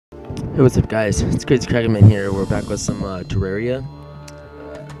Hey, what's up, guys? It's Crazy Krakenman here. We're back with some Terraria.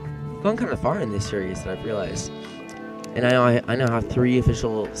 Gone kind of far in this series that I've realized, and I now have 3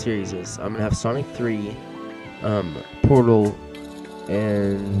 official series. I'm gonna have Sonic 3, Portal,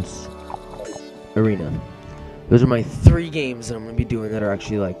 and Arena. Those are my 3 games that I'm gonna be doing that are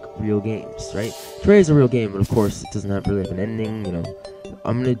actually like real games, right? Terraria is a real game, but of course it doesn't really have an ending. You know,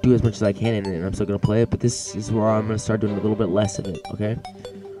 I'm gonna do as much as I can in it, and I'm still gonna play it. But this is where I'm gonna start doing a little bit less of it. Okay.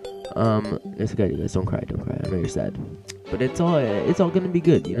 It's okay, you guys. Don't cry. I know you're sad, but it's all gonna be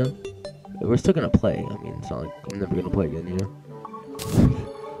good, you know. We're still gonna play. I mean, it's not like I'm never gonna play again, you know.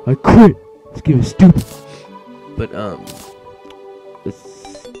 I quit. This game is stupid. But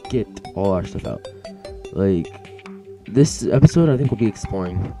let's get all our stuff out. Like this episode, I think we'll be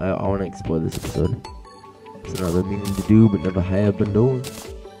exploring. I want to explore this episode. It's another meaning to do, but never have been doing.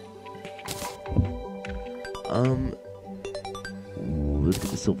 Let's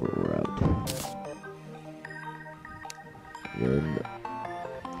get the silver ore out. And then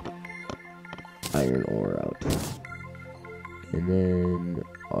iron ore out. And then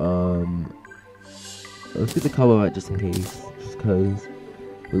let's get the cobble out just in case. Just cause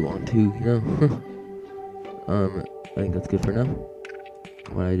we want to, you know. I think that's good for now.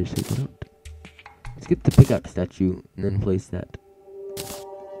 Why did I just take that out? Let's get the pickaxe statue and then place that.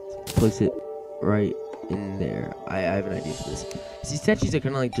 Place it right in there. I have an idea for this. See, statues are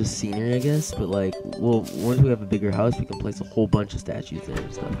kind of like just scenery, I guess, but like, well, once we have a bigger house, we can place a whole bunch of statues there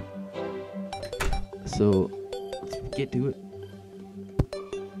and stuff. So, let's get to it.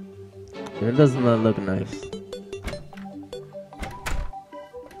 And it doesn't look nice.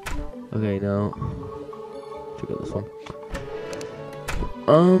 Okay, now, check out this one.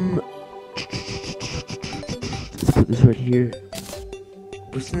 Let's put this right here.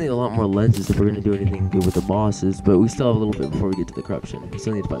 We still need a lot more lenses if we're going to do anything good with the bosses, but we still have a little bit before we get to the corruption. We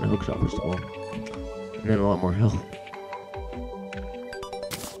still need to find a hookshot first of all. And then a lot more health.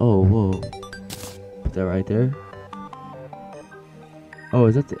 Oh, whoa. Put that right there. Oh,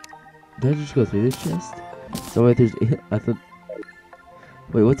 is that the... Did I just go through this chest? So wait, there's... I thought...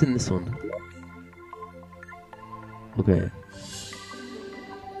 Wait, what's in this one? Okay.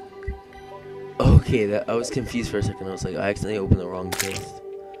 Okay, I was confused for a second. I was like, I accidentally opened the wrong chest.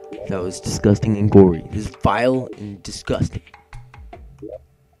 That was disgusting and gory. This is vile and disgusting.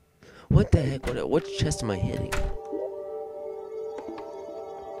 What the heck? What chest am I hitting?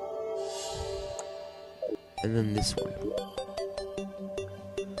 And then this one.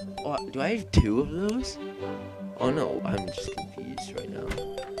 Oh, do I have 2 of those? Oh no, I'm just confused right now.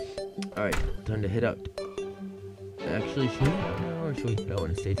 Alright, time to hit out. Actually, should we? Or should we? I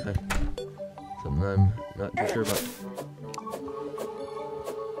want to stay time. Something I'm not too sure about.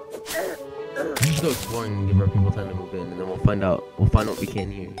 Let's just go exploring and give our people time to move in, and then we'll find out what we can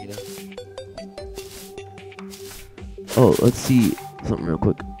here, you know? Oh, let's see something real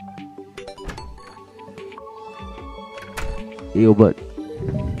quick. Yo, but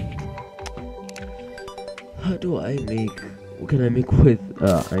how do I make, what can I make with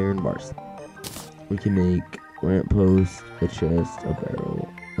iron bars? We can make lamp post, a chest, a barrel,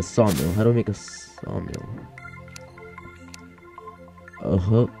 a sawmill. How do I make a sawmill? A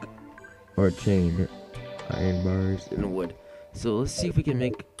hook or a chain, iron bars, and wood. So let's see if we can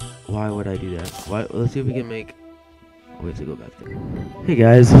make. Why would I do that? Let's see if we can make. We have to go back there. Hey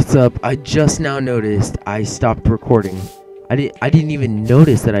guys, what's up? I just now noticed I stopped recording. I didn't even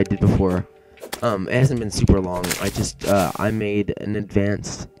notice that I did before. It hasn't been super long. I made an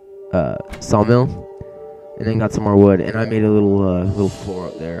advanced sawmill. And then got some more wood, and I made a little floor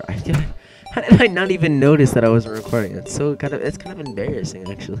up there. How did I not even notice that I wasn't recording? It's kind of embarrassing,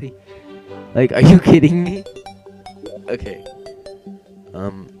 actually. Like, are you kidding me? Okay.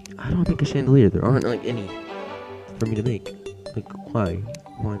 I don't make a chandelier. There aren't like any for me to make. Like, why?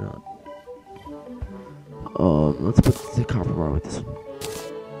 Why not? Let's put the copper bar with this one.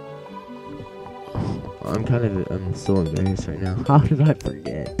 Oh, I'm so embarrassed right now. How did I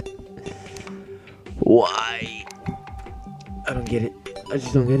forget? Why? I don't get it. I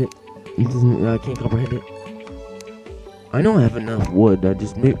just don't get it. I can't comprehend it. I know I have enough wood.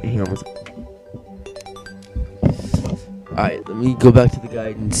 Hang on. Alright, let me go back to the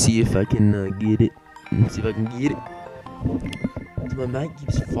guide and see if I can get it. My mic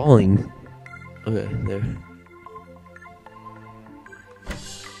keeps falling. Okay, there.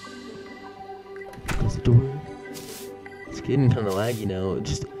 Close the door. It's getting kind of laggy now.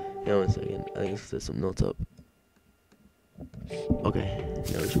 Hang on 1 second. I think there's some notes up. Okay,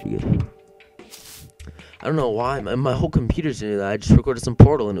 now it should be good. I don't know why. My whole computer's doing that. I just recorded some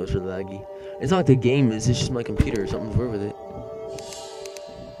Portal and it was really laggy. It's not like the game is. It's just my computer. Something's wrong with it.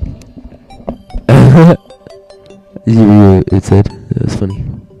 It said that was funny.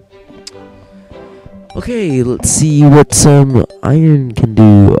 Okay, let's see what some iron can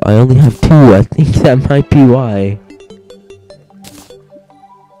do. I only have 2. I think that might be why.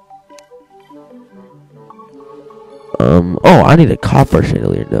 Oh, I need a copper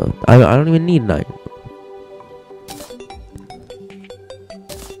chandelier. No, I don't even need an iron.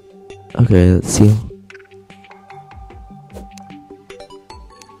 Okay, let's see.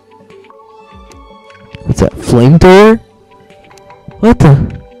 What's that? Flamethrower? What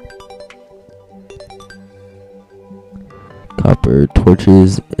the? Copper,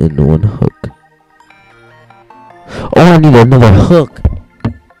 torches, and 1 hook. Oh, I need another hook.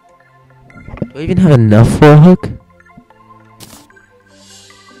 Do I even have enough for a hook?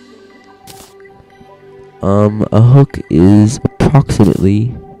 A hook is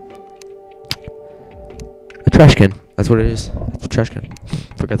approximately a trash can. That's what it is. It's a trash can.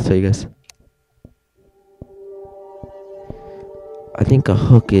 Forgot to tell you guys. I think a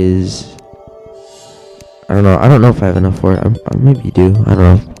hook is... I don't know. I don't know if I have enough for it. I maybe do. I don't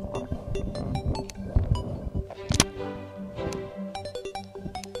know.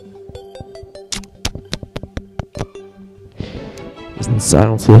 I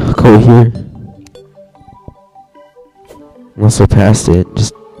don't see a hook over here. Unless I passed it.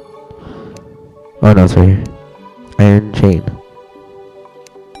 Just... Oh no, it's right here. Iron chain.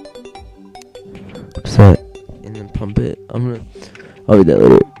 What's that? And then pump it. I'll read that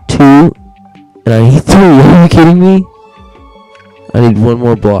later. 2. And I need 3. Are you kidding me? I need 1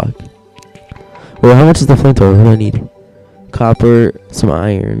 more block. Well, how much is the flamethrower? What do I need? Copper, some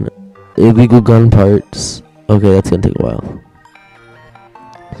iron, illegal gun parts. Okay, that's gonna take a while.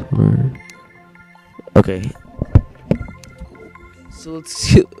 Okay. So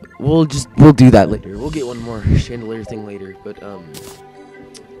we'll do that later. We'll get 1 more chandelier thing later, but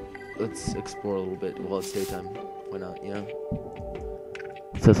let's explore a little bit while it's daytime. Why not, you know?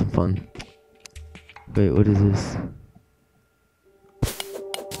 Let's have some fun. Wait, what is this?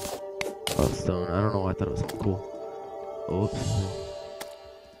 Oh, stone. I don't know why I thought it was something cool. Oops.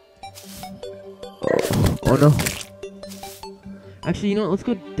 Oh no. Actually, you know what? Let's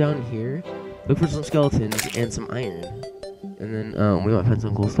go down here, look for some skeletons and some iron, and then we might find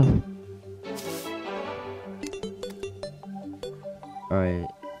some cool stuff. All right.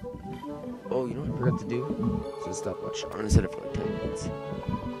 Oh, you know what I forgot to do? It's a stopwatch. I'm gonna set it for like 10 minutes.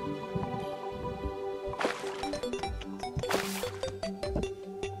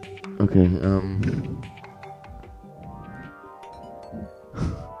 Okay,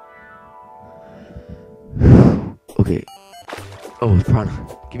 okay. Oh, Prana.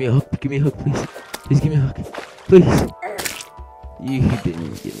 Give me a hook. Give me a hook, please. Please give me a hook. Please. You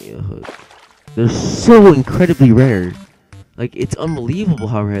didn't give me a hook. They're so incredibly rare. Like, it's unbelievable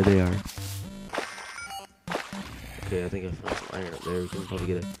how rare they are. Okay, I think I found some iron up there. We can probably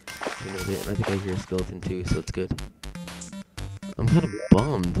get a thing with it. And I think I hear a skeleton too, so it's good. I'm kind of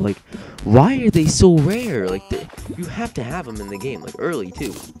bummed. Like, why are they so rare? Like, you have to have them in the game, like, early,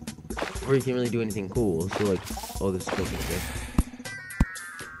 too. Or you can't really do anything cool. So, like, oh, this skeleton there.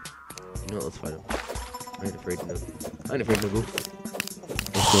 You know what, let's fight him. I ain't afraid to know. I ain't afraid to go.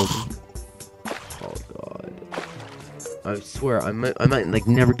 Oh, God. I swear, I might, like,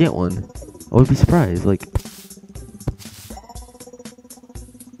 never get one. I would be surprised, like...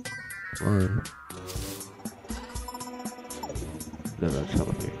 Come on. Another shop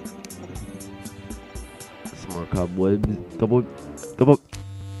up here. Some more cobwebs. Cobweb. Cobweb.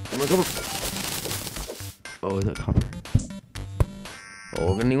 Come on, cobweb. Oh, is that copper? Oh,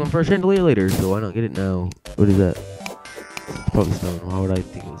 we're gonna need one for a chandelier later, so why not get it now? What is that? It's probably stone. Why would I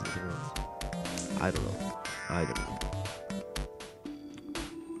think it was something else? I don't know. I don't know.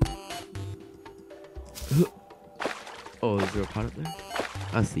 Oh, is there a pot up there?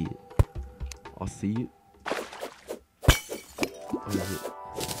 I see it. I see it. What is it?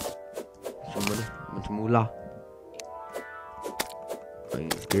 Some money? Bunch of moolah. I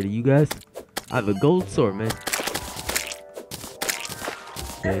ain't scared of you guys. I have a gold sword, man.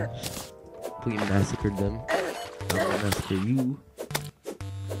 Okay. Please massacred them. I'm gonna massacre you.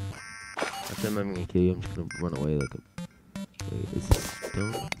 Actually, I'm not even gonna kill you. I'm just gonna run away like a... Wait, is this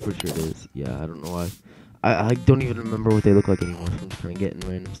stone? Pretty sure it is. Yeah, I don't know why. I don't even remember what they look like anymore, so I'm just kind of getting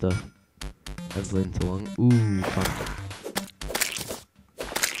random stuff. I've played so long. Ooh, fuck.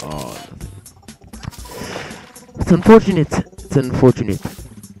 Oh, nothing. It's unfortunate. It's unfortunate.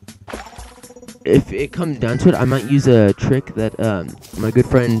 If it comes down to it, I might use a trick that my good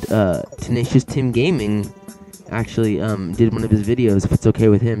friend Tenacious Tim Gaming actually did one of his videos. If it's okay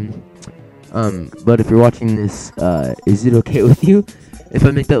with him. But if you're watching this, is it okay with you? if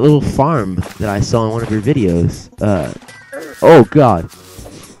I make that little farm that I saw in one of your videos, oh god.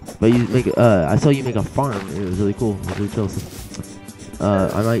 But you make, I saw you make a farm. It was really cool. It was really close.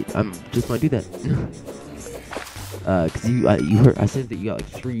 I just might do that. Cause you heard, I said that you got like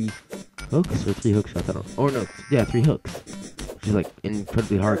 3 hooks or 3 hook shots. I don't, or no, yeah, 3 hooks. Which is like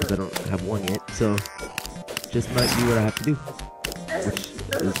incredibly hard because I don't have 1 yet. So, just might be what I have to do. Which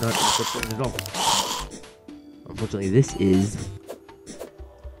is not unfortunate at all. Unfortunately, this is.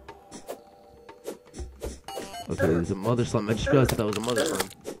 Okay, there's a mother slime. I just realized that was a mother slime.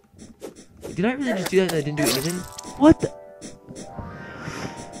 Did I really just do that and I didn't do anything? What the?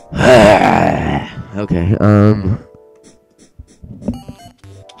 Okay,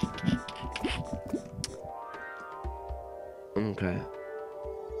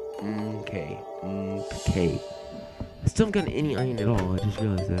 Okay. I still haven't gotten any iron at all. I just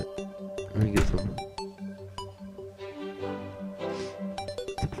realized that. I'm gonna get some.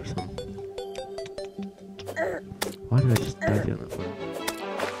 Let's look for some. Why did I just dive down that far?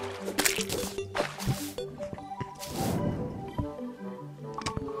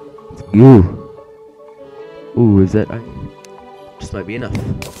 Ooh, is that iron? Just might be enough.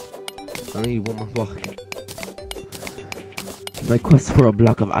 I need 1 more block. My quest for a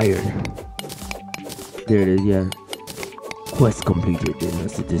block of iron. There it is, yeah. Quest completed,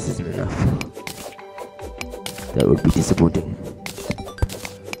 unless this isn't enough. That would be disappointing.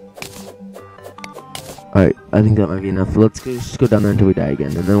 Alright, I think that might be enough. Let's just go down there until we die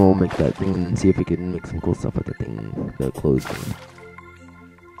again, and then we'll make that thing and see if we can make some cool stuff with the thing, the clothes thing.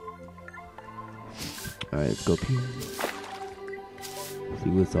 Alright, let's go up here. See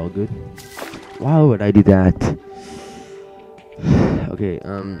what's all good. Why would I do that? Okay,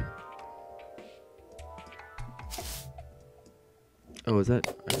 oh, is that?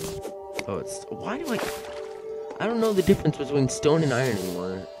 Oh, it's. Why do I don't know the difference between stone and iron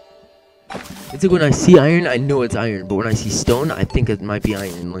anymore. It's like when I see iron, I know it's iron, but when I see stone, I think it might be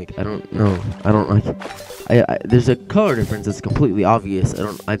iron. Like, I don't know. I don't like. There's a color difference that's completely obvious.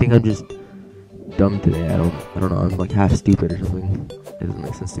 I think I'm just dumb today. I don't know. I'm like half stupid or something. It doesn't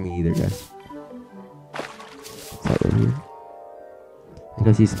make sense to me either, guys. What's that over here? I think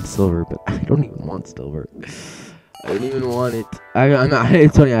I see some silver, but I don't even want silver. I don't even want it.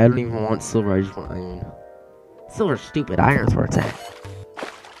 It's funny, I don't even want silver, I just want iron. Silver's stupid, iron's where it's at.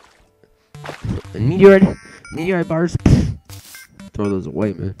 And meteorite bars, throw those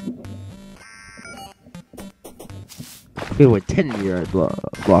away, man. Okay, what, 10 meteorite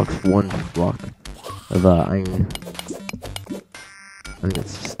blocks, 1 block of iron. I think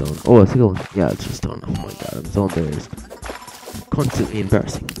that's just stone. Oh, it's a gold. Yeah, it's just stone. Oh my god, I'm so embarrassed. Constantly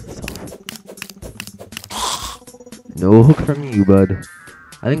embarrassing myself. No hook from you, bud.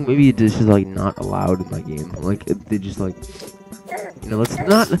 I think maybe it's just like not allowed in my game. Like they just like, you know, let's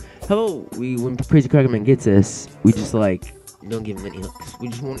not. How about when Crazy Crackerman gets this, we just like don't give him any hooks. We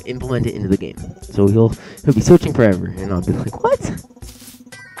just won't implement it into the game. So he'll be searching forever, and I'll be like, what?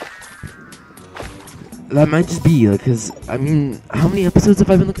 That might just be like, cause I mean, how many episodes have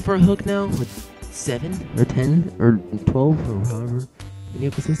I been looking for a hook now? Like 7 or 10 or 12 or however many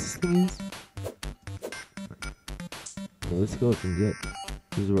episodes this thing is. Well, let's go up and get.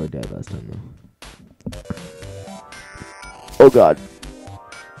 This is where I died last time though. Oh god.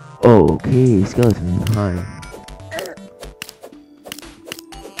 Oh, okay, skeleton. Hi.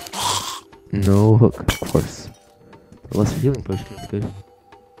 No hook, of course. Unless healing potion, that's good.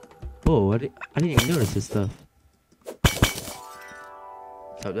 Whoa, I didn't even notice this stuff.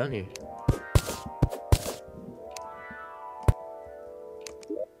 Stop down here.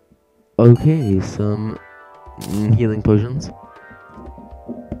 Okay, some healing potions.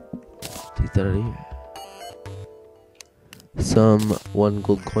 Take that out of here. Some 1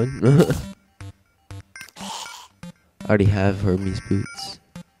 gold coin. I already have Hermes boots.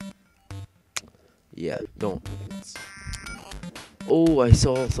 Yeah, don't. Oh, I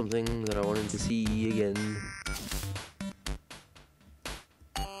saw something that I wanted to see again.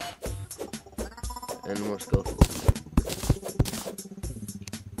 And more skeletons.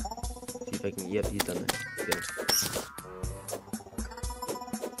 See if I can. Yep, he's done it. Get him.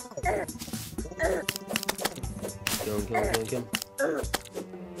 Kill him.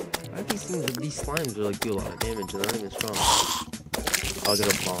 I have these things, these slimes are like do a lot of damage and they're not even strong. I'll get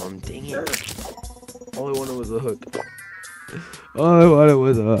a bomb. Dang it. All I wanted was a hook. All I wanted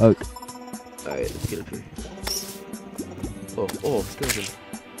was a hook. Alright, let's get up here. Oh, skeleton.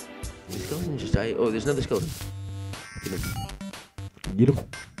 The skeleton just died. Oh, there's another skeleton. Get him. Get him.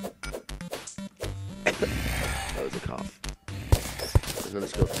 That was a cough. There's another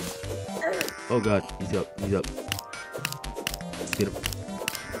skeleton. Oh god, he's up. Get him.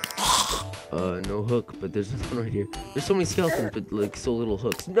 No hook, but there's one right here. There's so many skeletons, but like so little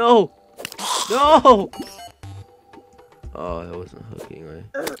hooks. No! No! Oh, that wasn't a hook anyway.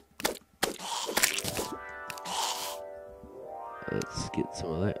 Let's get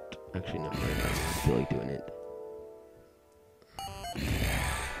some of that. Actually, no, right now. I feel like doing it.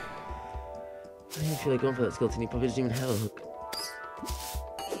 I didn't feel like going for that skeleton. He probably doesn't even have a hook.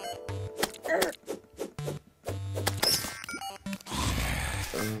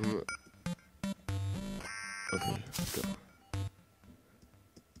 Okay, let's go.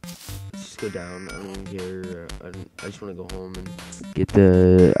 Let's just go down. I don't even care. I just want to go home and get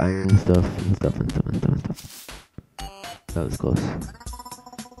the iron stuff and stuff. That was close.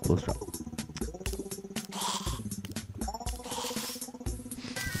 Close drop.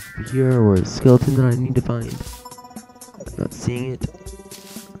 Here or a skeleton that I need to find. I'm not seeing it.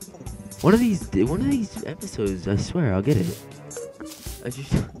 One of these episodes, I swear, I'll get it. I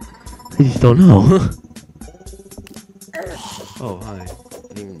just don't know. Oh, hi. I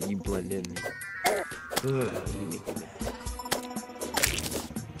didn't even, you blend in. Ugh, you make me mad.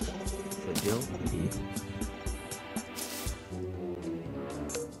 Is that Jill? Yeah.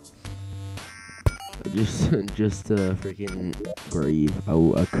 Just freaking brave.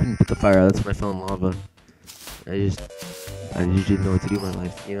 I couldn't put the fire out. That's when I fell in lava. I just didn't know what to do in my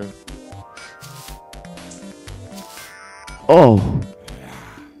life, you know? Oh!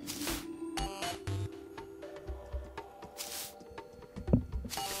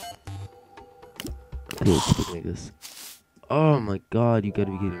 Okay, let's make this. Oh my god, you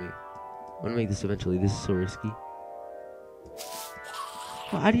gotta be kidding me. I'm gonna make this eventually. This is so risky.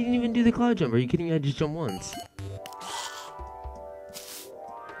 Oh, I didn't even do the cloud jump. Are you kidding me? I just jumped once.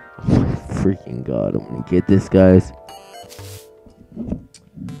 Oh my freaking god. I'm gonna get this, guys.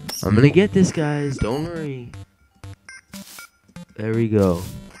 I'm gonna get this, guys. Don't worry. There we go.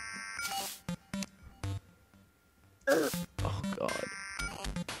 Oh god.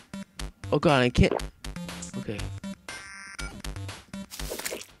 Oh god, I can't. Okay.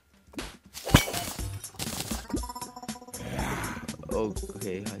 Oh,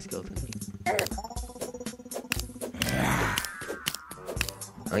 okay, hi skeleton.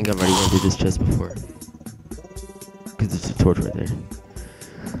 I think I've already went through this chest before. Because there's a torch right there.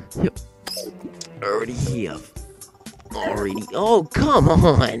 Yep. Already here. Already. Oh, come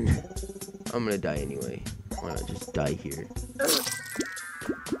on! I'm gonna die anyway. Why not just die here?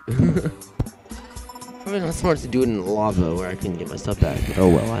 Probably not smart to do it in lava where I couldn't get my stuff back. But oh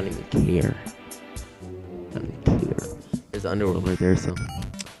well, I don't even care. I don't even care. There's the underworld right there, so.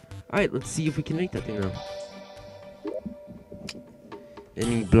 Alright, let's see if we can make that thing now.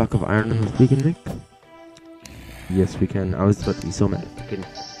 Any block of iron we can make? Yes, we can. I was about to be so mad if I couldn't.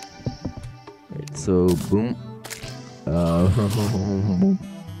 Alright, so boom. And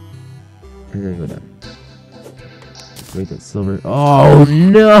then go down. Make that silver. Oh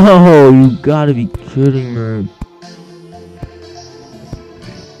no! You gotta be kidding me.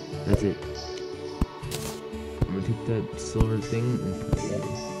 That's it. I'm gonna take that silver thing and put it in.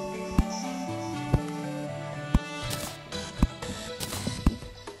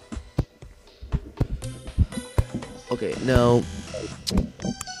 Okay, now.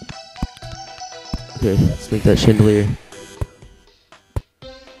 Okay, let's make that chandelier.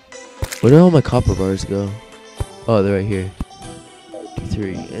 Where did all my copper bars go? Oh, they're right here.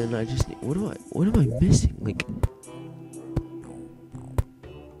 3, and I just need, what am I missing? Like,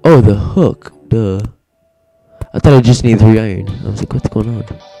 oh, the hook. Duh. I thought I just needed 3 iron. I was like, what's going on?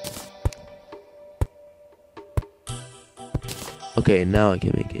 Okay, now I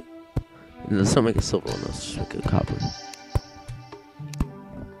can make it. Let's not make a silver one. Let's just make a copper.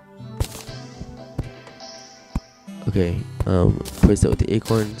 Okay. Place that with the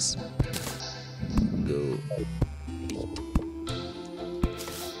acorns. Go.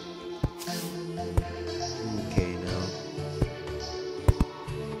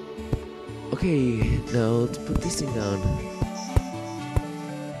 Okay, now let's put this thing down.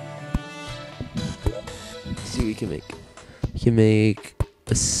 Let's see what we can make. We can make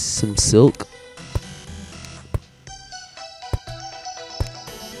some silk.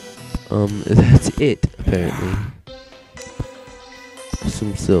 That's it, apparently.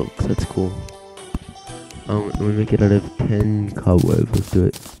 Some silk, that's cool. We make it out of 10 cobwebs, let's do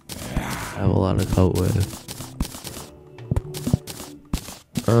it. I have a lot of cobwebs.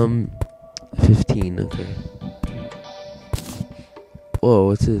 15, okay. Whoa,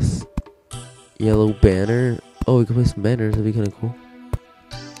 what's this? Yellow banner? Oh, we can play some banners, that'd be kinda cool.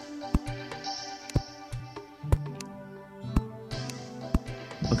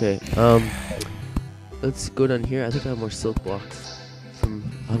 Okay, let's go down here. I think I have more silk blocks from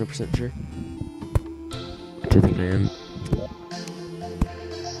 100% sure. Which I think I am.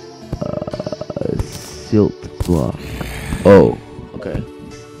 Silt block. Oh, okay. Do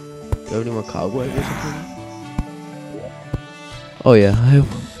you have any more cobwebs or something? Oh yeah, I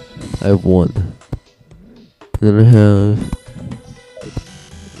have one. And then I have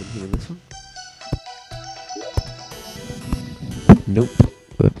anything in this one? Nope. Do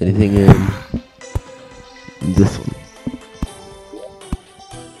I have anything in this one?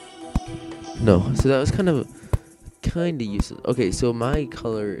 No. So that was kind of useless. Okay, so my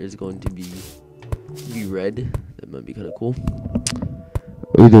color is going to be red. That might be kind of cool.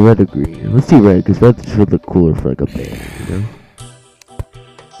 Or either red or green. Let's see red, because red should look cooler for like a banner, you know?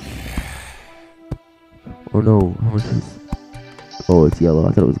 Or no, how much is... Oh, it's yellow.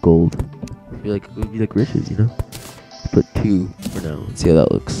 I thought it was gold. It would be like riches, you know? Put 2 for now. Let's see how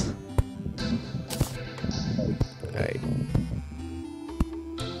that looks. Alright.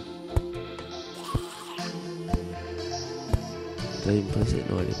 Did I even place it?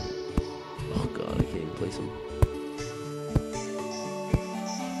 No, I didn't. Oh god, I can't even place them.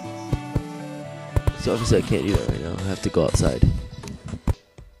 So obviously I can't do that right now. I have to go outside.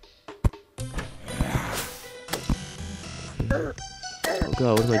 Oh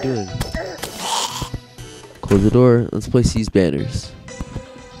god, what am I doing? Close the door. Let's place these banners.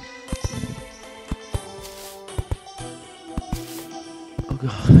 Oh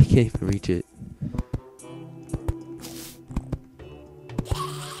god, I can't even reach it.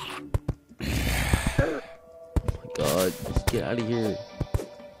 Oh my god, just get out of here.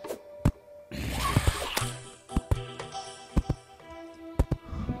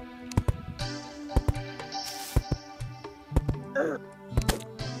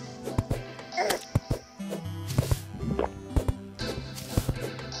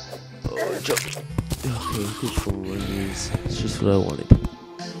 Oh, jump. Okay, good for one of these. It's just what I wanted.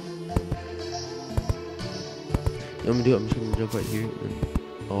 You want me to do it? I'm just gonna jump right here. And then...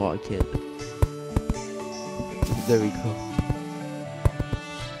 Oh, I can't. There we go.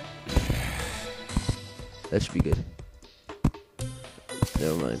 That should be good.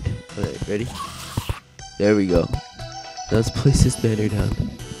 Never mind. Alright, ready? There we go. Now let's place this banner down.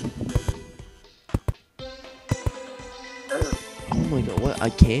 Oh my god, what? I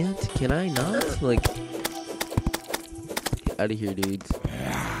can't? Can I not? Like, get out of here, dudes.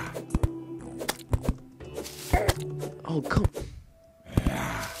 Oh, come.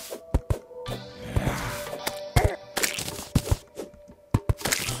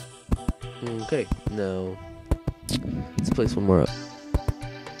 Okay, now let's place one more up.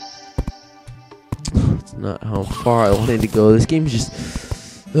 It's not how far I wanted to go. This game's just,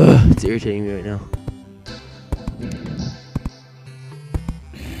 it's irritating me right now.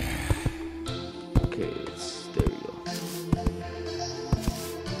 Okay, there we go.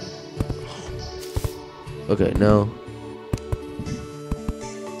 Okay, now.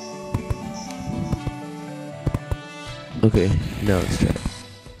 Okay, now let's try it.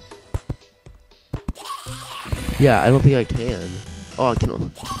 Yeah, I don't think I can. Oh, I can only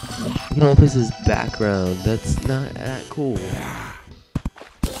place this background. That's not that cool.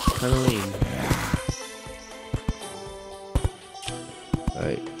 Kinda lame.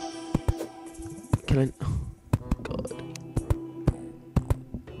 Alright. Can I... Oh, God.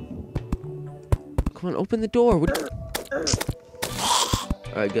 Come on, open the door.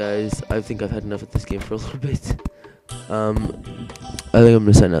 Alright, guys. I think I've had enough of this game for a little bit. I think I'm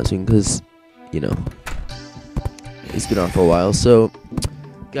gonna sign out soon, because, you know... It's been on for a while. So,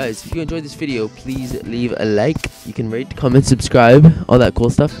 guys, if you enjoyed this video, please leave a like. You can rate, comment, subscribe, all that cool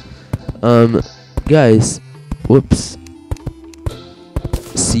stuff. Guys, whoops.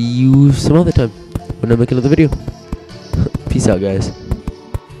 See you some other time when I make another video. Peace out, guys.